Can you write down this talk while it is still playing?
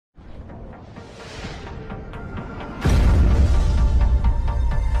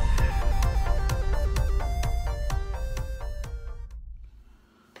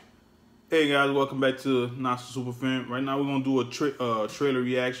Hey guys, welcome back to Not So Super Fan. Right now we're gonna do a trailer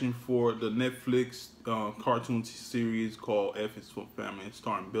reaction for the Netflix cartoon series called F is for Family,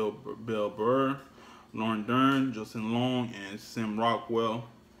 starring Bill Burr, Lauren Dern, Justin Long, and Sam Rockwell.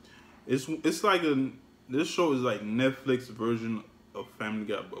 It's like this show is like Netflix version of Family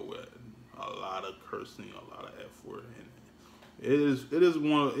Guy, but with a lot of cursing, a lot of F word in it. It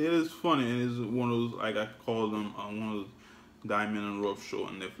is funny, and it is one of those, like I call them, one of those Diamond and Rough show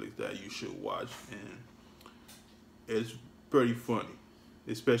on Netflix that you should watch, and it's pretty funny,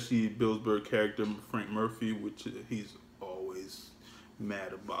 especially Bill Burr's character Frank Murphy, which he's always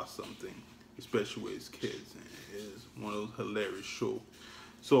mad about something, especially with his kids, and it is one of those hilarious shows.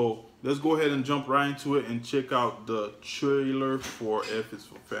 So let's go ahead and jump right into it and check out the trailer for F is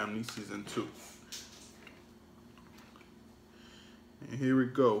for Family Season 2. And here we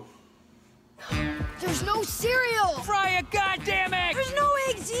go. There's no cereal! Fry a goddamn egg! There's no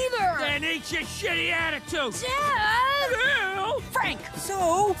eggs either! Then eat your shitty attitude! Dad! Ew. Frank!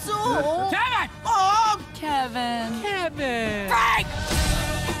 So? Kevin! Oh! Kevin! Frank!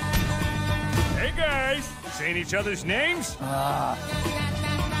 Hey guys! Saying each other's names?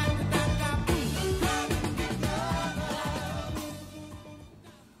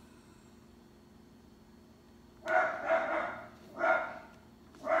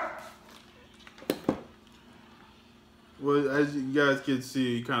 Well, as you guys can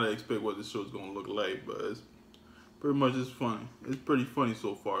see, you kind of expect what this show is going to look like, but it's pretty much just funny. It's pretty funny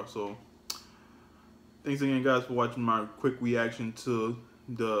so far. So, thanks again, guys, for watching my quick reaction to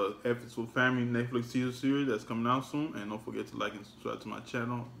the F is for Family Netflix series that's coming out soon. And don't forget to like and subscribe to my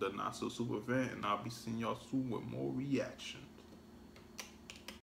channel, The Not So Super Fan, and I'll be seeing y'all soon with more reaction.